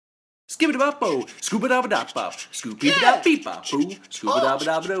Skibba-da-bop-bo, scuba-da-ba-da-bop, scoop-beep-a-da-beep-bop-boo,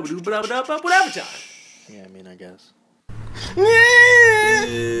 scuba-da-ba-da-ba-da-boo-ba-da-ba-da-bop, whatever time. Yeah, I mean, I guess.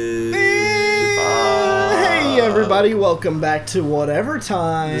 Hey everybody, welcome back to Whatever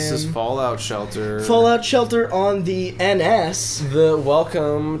Time. This is Fallout Shelter. Fallout Shelter on the NS.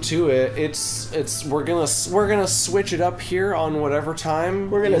 Welcome to it. We're gonna switch it up here on Whatever Time.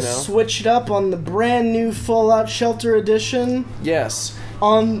 We're gonna switch it up on the brand new Fallout Shelter edition. Yes.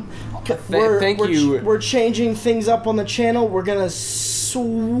 We're changing things up on the channel. We're gonna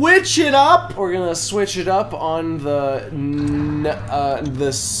switch it up. We're gonna switch it up on the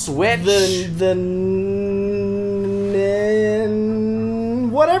Switch.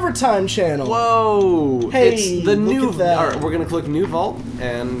 Whatever Time channel. Whoa! Hey, it's the new. look at that. All right, we're gonna click New Vault,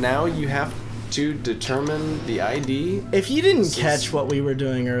 and now you have to determine the ID. If you didn't catch what we were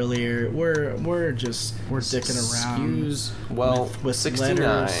doing earlier, we're dicking around. With 69.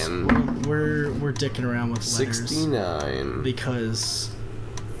 Letters. We're dicking around with letters. 69. Because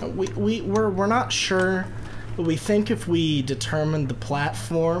we're not sure, but we think if we determine the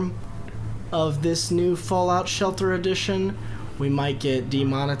platform of this new Fallout Shelter edition, we might get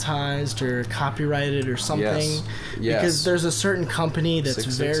demonetized or copyrighted or something. Yes. Because there's a certain company that's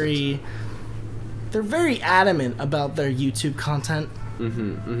they're very adamant about their YouTube content.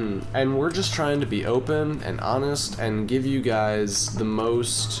 And we're just trying to be open and honest and give you guys the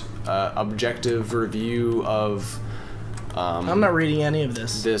most objective review of. I'm not reading any of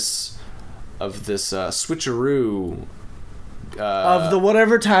this. Switcheroo. Of the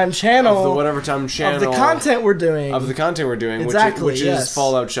Whatever Time channel. Of the Whatever Time channel. Of the content we're doing. Exactly, which is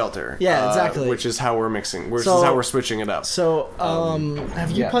Fallout Shelter. Yeah, exactly. Which is how we're mixing. Which is how we're switching it up. So,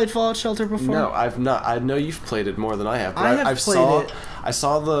 have you played Fallout Shelter before? No, I've not. I know you've played it more than I have. But I've played it. I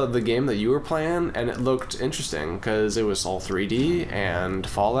saw the game that you were playing, and it looked interesting because it was all 3D and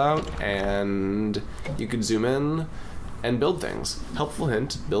Fallout, and you could zoom in and build things. Helpful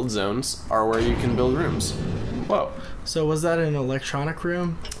hint: build zones are where you can build rooms. Whoa. So was that an electronic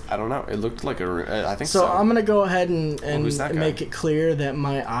room? I don't know. It looked like a room. I think so. So I'm gonna go ahead and make guy? it clear that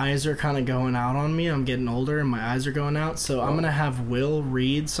my eyes are kind of going out on me. I'm getting older and my eyes are going out. So I'm gonna have Will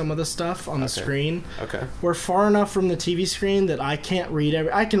read some of the stuff on the screen. Okay. We're far enough from the TV screen that I can't read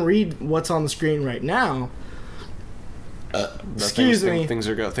I can read what's on the screen right now. Excuse me. Things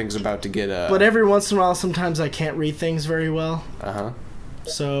about to get. But every once in a while, sometimes I can't read things very well.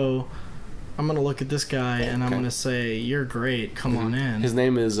 So I'm gonna look at this guy and I'm gonna say, "You're great. Come on in." His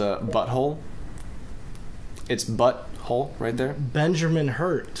name is Butthole. It's Butthole right there. Benjamin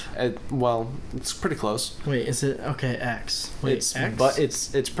Hurt. Well, it's pretty close. Wait, is it okay? X. Wait, it's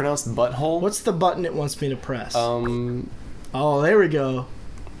X. It's pronounced Butthole. What's the button it wants me to press? Oh, there we go.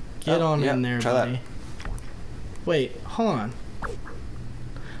 Get on in there, try buddy. that. Wait, hold on.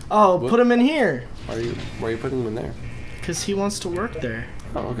 Oh, put him in here. Why are you putting him in there? Because he wants to work there.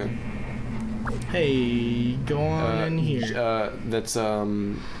 Oh, okay. Hey, go on in here. That's I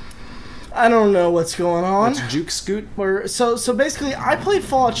don't know what's going on. That's Juke Scoot. So basically, I played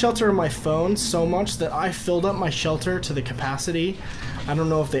Fallout Shelter on my phone so much that I filled up my shelter to the capacity. I don't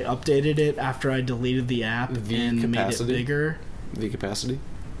know if they updated it after I deleted the app made it bigger. The capacity?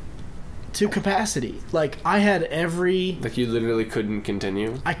 To capacity. Like, I had Like, you literally couldn't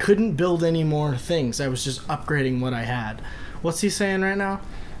continue? I couldn't build any more things. I was just upgrading what I had. What's he saying right now?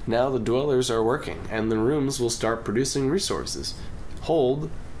 Now the dwellers are working, and the rooms will start producing resources.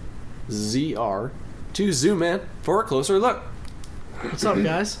 Hold ZR to zoom in for a closer look. What's up,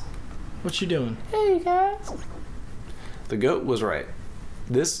 guys? What you doing? Hey, guys. The goat was right.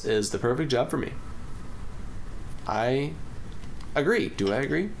 This is the perfect job for me. I agree. Do I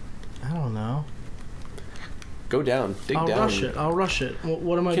agree? I don't know. Go down. Dig down. I'll rush it.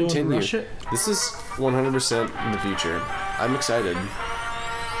 What am I doing to rush it? This is 100% in the future. I'm excited.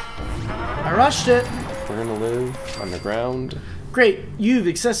 I rushed it. We're gonna live underground. Great. You've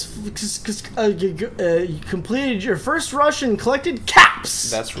completed your first rush and collected caps.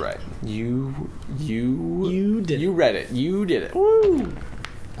 That's right. You did it. You read it. You did it. Woo.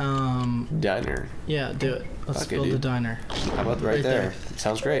 Diner. Yeah, do it. Let's build a diner. How about right there?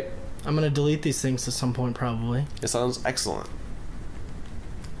 Sounds great. I'm gonna delete these things at some point, probably. It sounds excellent.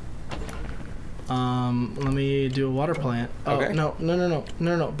 Let me do a water plant. Oh, okay. No.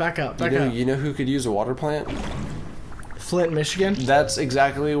 Back up. You know who could use a water plant? Flint, Michigan? That's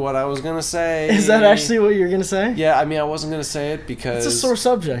exactly what I was gonna say. Is that actually what you're gonna say? Yeah, I mean, I wasn't gonna say it because... It's a sore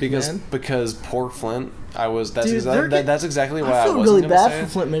subject, because poor Flint That's Dude, they're that's exactly why I I feel wasn't really gonna bad say for it.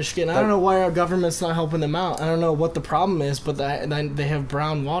 Flint, Michigan. I don't know why our government's not helping them out. I don't know what the problem is, but they have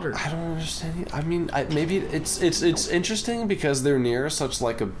brown water. I don't understand. I mean, maybe it's interesting because they're near such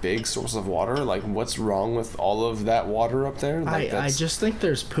like a big source of water. Like, what's wrong with all of that water up there? Like, I just think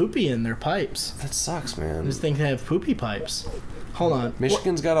there's poopy in their pipes. that sucks, I man. just think they have poopy pipes. Hold on.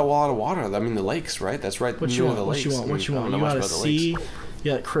 Michigan's got a lot of water. I mean, the lakes, right? That's right. What near you want? The What lakes. you want? What you I want? don't You know much got a about the lakes. C.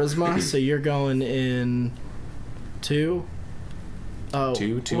 You got charisma, so you're going in 2. Oh,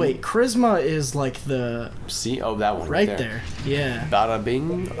 Two? wait, charisma is like the See, oh, that one right there. Yeah. Bada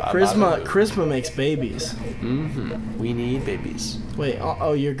bing. Charisma makes babies. Mm-hmm. We need babies. Wait,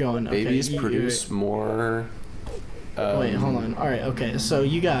 oh, you're going. Okay. Babies produce more. Wait, hold on. All right, okay. So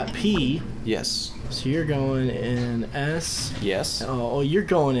you got P. Yes. So you're going in S. Yes. Oh, you're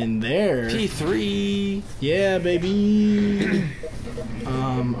going in there. P3. Yeah, baby.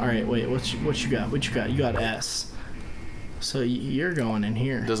 All right. Wait. What you got? What you got? You got S. So you're going in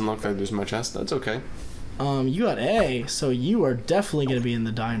here. Doesn't look like there's much S. That's okay. You got A. So you are definitely gonna be in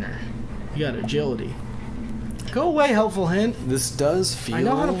the diner. You got agility. Go away, helpful hint. This does feel. I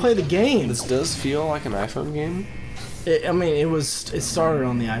know how to play the game. This does feel like an iPhone game. It started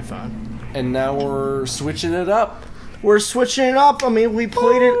on the iPhone. And now we're switching it up. We're switching it up. I mean, we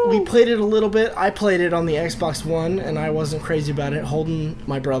played it a little bit. I played it on the Xbox One, and I wasn't crazy about it. Holden,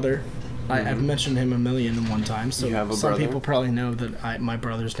 my brother, I've mentioned him 1,000,001 times. So You have a some brother? people probably know that my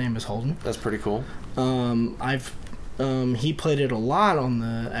brother's name is Holden. That's pretty cool. He played it a lot on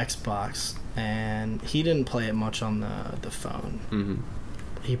the Xbox, and he didn't play it much on the phone. Mm-hmm.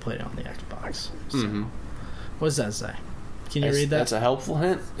 He played it on the Xbox. So. Mm-hmm. What does that say? Can you read that? That's a helpful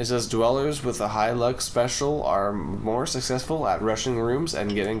hint. It says dwellers with a high luck special are more successful at rushing rooms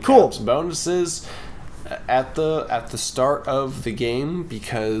and getting Cool. caps bonuses at the start of the game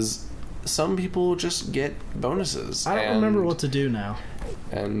because some people just get bonuses. I don't remember what to do now.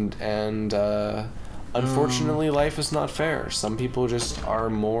 And unfortunately, life is not fair. Some people just are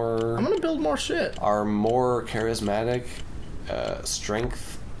more I'm gonna build more shit. charismatic,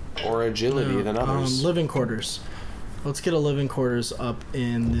 strength, or agility than others. Living quarters. Let's get a living quarters up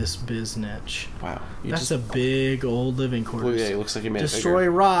in this biznetch. Wow, That's a big old living Well, quarters. yeah, it looks like you made Destroy it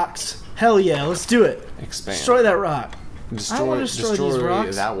rocks. Hell yeah, let's do it. bigger. Expand. Destroy that rock. Destroy, I don't wanna destroy these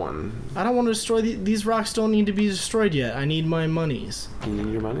rocks. that one. I don't want to destroy these rocks. Don't need to be destroyed yet. I need my monies. You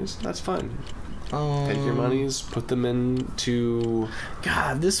need your monies? That's fine. Take your monies, put them into...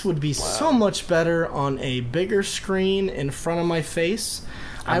 God, this would be so much better on a bigger screen in front of my face.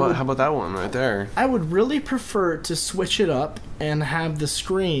 How about that one right there? I would really prefer to switch it up and have the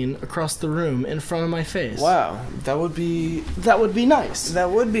screen across the room in front of my face. Wow, that would be nice.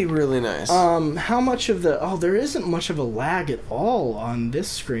 That would be really nice. How much of the... Oh, there isn't much of a lag at all on this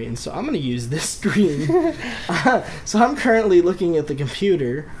screen, so I'm going to use this screen. So I'm currently looking at the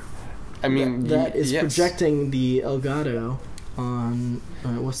computer. I mean, that is yes. projecting the Elgato on...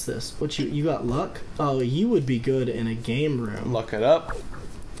 what's this? You got luck? Oh, you would be good in a game room. Look it up.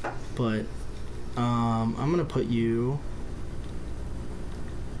 But I'm going to put you...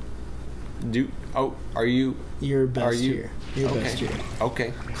 Are you... You're best Are you- here. You're okay. best here.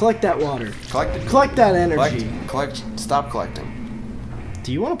 Okay. Collect that water. Collect it. Collect that energy. Collect. Stop collecting.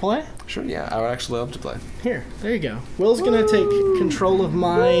 Do you want to play? Sure, yeah, I would actually love to play. Here, there you go. Will's gonna take control of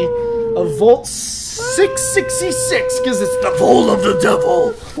my Volt 666 because it's the Volt of the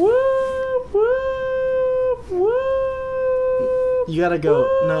Devil. You gotta go.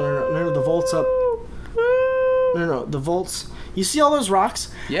 No. The Volt's up. No. The Volt's. You see all those rocks?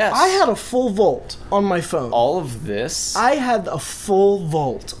 Yes. I had a full Volt on my phone. All of this? I had a full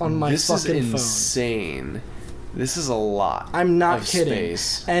Volt on my This is fucking phone. insane. This is a lot. I'm not of kidding.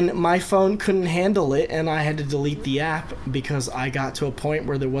 Space. And my phone couldn't handle it, and I had to delete the app because I got to a point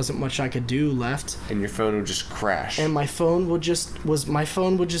where there wasn't much I could do left. And your phone would just crash. And my phone would just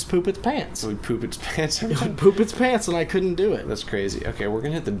poop its pants. It would poop its pants every It time. would poop its pants, and I couldn't do it. That's crazy. Okay, we're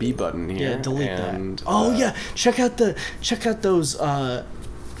gonna hit the B button here. Yeah, delete and, that. Oh yeah, check out those.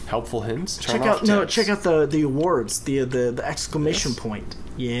 Helpful hints. Check out the awards, the exclamation point.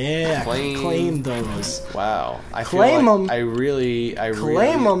 Yeah, claim those. Wow, I Claim feel 'em. like I really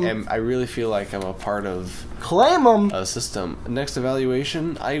Claim 'em. I really feel like I'm a part of Claim them. a system. Next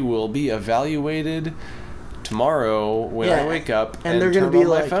evaluation, I will be evaluated tomorrow when I wake up and they're gonna turn be on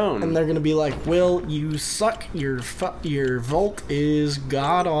like, my phone. and they're gonna be like, "Will, you suck. Your Volt is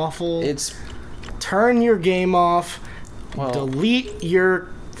god awful. It's Turn your game off. well, Delete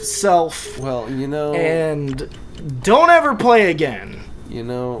yourself, well, you know, and don't ever play again."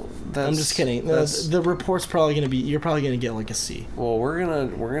 I'm just kidding. The report's probably gonna be. You're probably gonna get like a C. Well, we're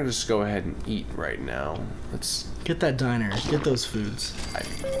gonna just go ahead and eat right now. Let's get that diner. Get those foods.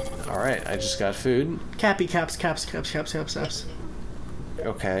 All right, I just got food. Caps.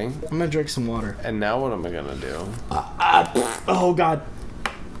 Okay. I'm gonna drink some water. And now what am I gonna do? Oh God.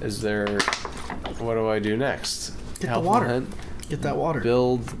 Is there? What do I do next? Get the water. Hint? Get that water.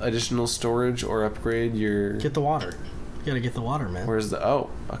 Build additional storage or upgrade your. Get the water. You gotta get the water, man. Where's the?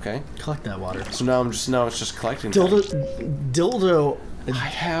 Oh, okay. Collect that water. So now it's just collecting. Dildo. I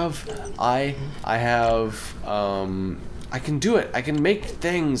have. I can do it. I can make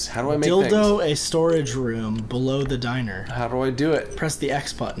things. How do I make things? Dildo a storage room below the diner. How do I do it? Press the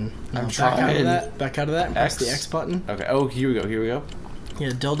X button. I'm back trying. out of that. Back out of that. And press X. the X button. Okay. Oh, here we go.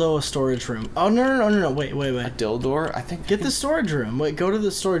 Yeah, dildo a storage room. Oh no! Wait. A dildor? I think. Get the storage room. Wait, go to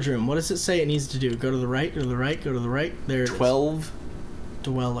the storage room. What does it say it needs to do? Go to the right. Go to the right. Go to the right. There. 12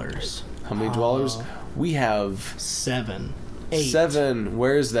 dwellers. How many dwellers? We have 7. 8. 7.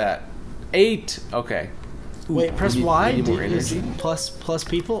 Where is that? 8. Okay. Ooh, wait, press we Y. need more energy. Plus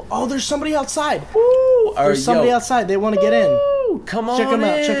people. Oh, there's somebody outside. Woo! There's somebody outside. They want to get in. Come on Check them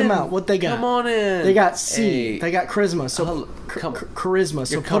out. in. Check them out. What they got? Come on in. They got C. Hey. They got charisma. So charisma.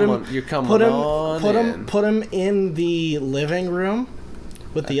 So put them in the living room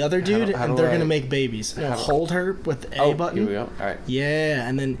with the other dude, and they're gonna make babies. Hold her with the A button. Here we go. All right. Yeah,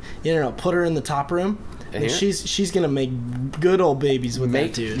 and then put her in the top room. And she's gonna make good old babies with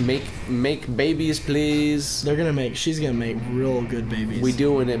that dude. Make babies, please. She's gonna make real good babies. We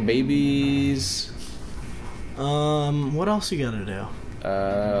doing it, babies. What else you gotta do?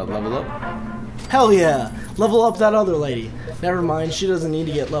 Level up. Hell yeah! Level up that other lady. Never mind, she doesn't need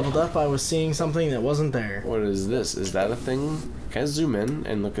to get leveled up. I was seeing something that wasn't there. What is this? Is that a thing? Can I zoom in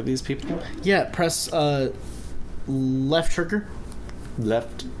and look at these people? Yeah, press left trigger.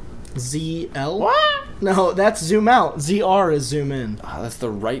 Left. ZL. What? No, that's zoom out. ZR is zoom in. Ah, that's the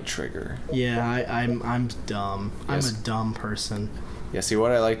right trigger. Yeah, I'm dumb. Yes. I'm a dumb person. Yeah, see,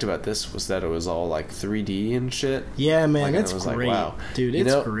 what I liked about this was that it was all like 3D and shit. Yeah, man, like, it's was great, like, wow. dude.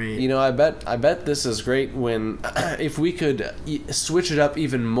 It's great. You know, I bet this is great when if we could switch it up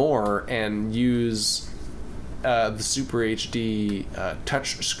even more and use the Super HD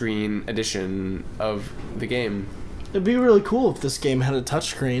touchscreen edition of the game. It'd be really cool if this game had a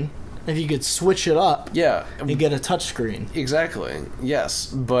touchscreen. If you could switch it up, yeah, and get a touchscreen. Exactly. Yes,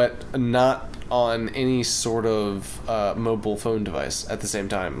 but not on any sort of mobile phone device at the same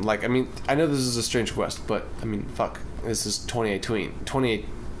time. Like, I mean, I know this is a strange request, but I mean, fuck, this is 28 tween. 28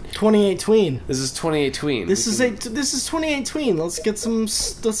 tween. This is 28 tween. This is 28 tween. Let's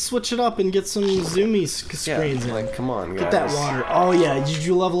switch it up and get some zoomy screens in. Like, come on, guys. Get that water. Oh yeah, did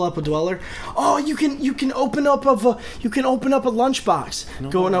you level up a dweller? Oh, you can open up a lunchbox.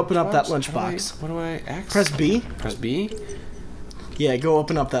 Go and open up that lunchbox. What do I X? Press B. Press B? Yeah, go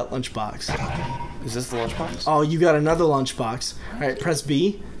open up that lunchbox. Is this the lunchbox? Oh, you got another lunchbox. Alright, press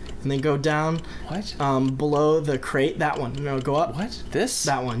B. And then go down. What? Below the crate. That one. No, go up. What? This?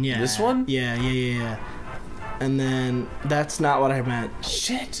 That one, yeah. This one? Yeah. And then that's not what I meant.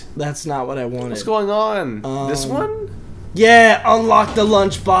 Shit. That's not what I wanted. What's going on? This one? Yeah, unlock the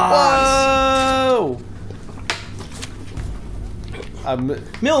lunchbox. Whoa!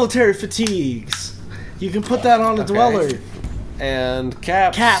 Military fatigues. You can put that on a dweller. And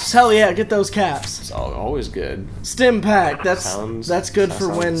caps. Caps, hell yeah, get those caps. It's always good. Stim pack, that's good for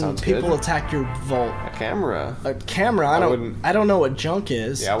when people good. attack your vault. A camera. A camera, I don't know what junk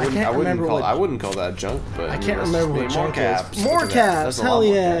is. Yeah, I wouldn't call that junk, but I can't remember what junk caps. is. More caps, hell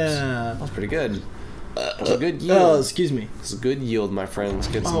yeah. That's pretty good. That's a good yield. Oh, excuse me. It's a good yield, my friends.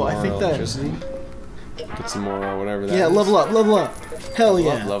 Get some more electricity. Get some more whatever that is. Yeah, level up. Hell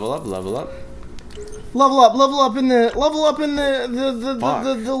yeah. Level up. Level up in the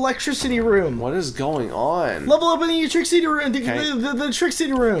electricity room. What is going on? Level up in the electricity room. The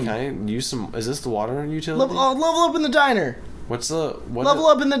electricity room. Can I use some? Is this the water utility? Level up in the diner. Level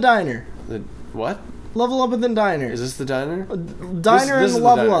up in the diner. The what? Level up in the diner. Is this the diner? Diner and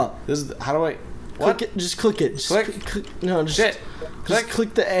level up. This is how do I? What? Click it. Just click it. Shit. Just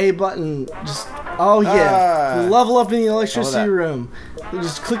click the A button. Level up in the electricity room.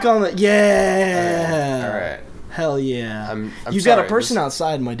 Just click on the All right. Hell yeah. I'm you sorry, got a person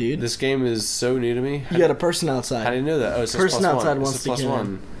outside, my dude. This game is so new to me. You got a person outside. How do you know that? Oh, it's person outside +1. wants to get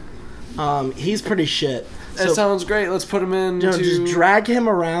 +1. in. He's pretty shit. That sounds great. Let's put him in. Just drag him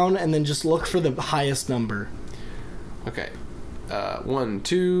around and then just look for the highest number. Okay. 1,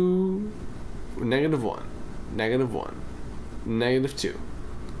 2, -1, -1, -2.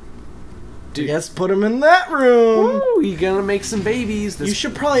 Dude. I guess put them in that room. Woo, you gonna make some babies. You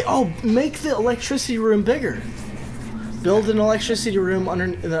should probably make the electricity room bigger. Build an electricity room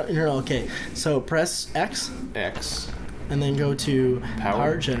under. Okay, so press X X. and then go to Power.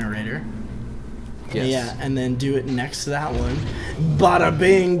 power generator. Yes. Yeah, and then do it next to that one. Bada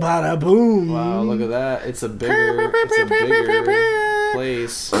bing, bada boom. Wow, look at that. It's a bigger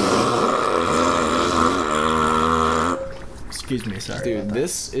place. Excuse me, sorry. Dude, about that.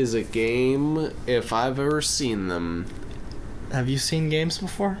 this is a game if I've ever seen them. Have you seen games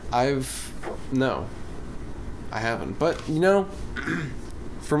before? No. I haven't. But,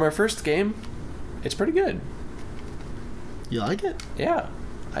 for my first game, it's pretty good. You like it? Yeah,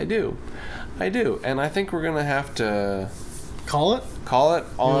 I do. And I think we're gonna have to Call it? call it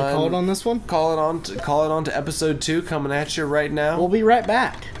You wanna call it on this one? Call it on to episode 2 coming at you right now. We'll be right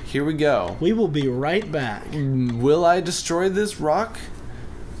back. Here we go. We will be right back. Will I destroy this rock?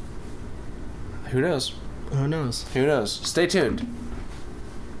 Who knows? Who knows? Who knows? Stay tuned.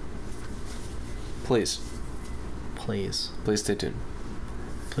 Please. Please. Please stay tuned.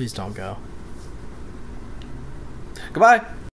 Please don't go. Goodbye.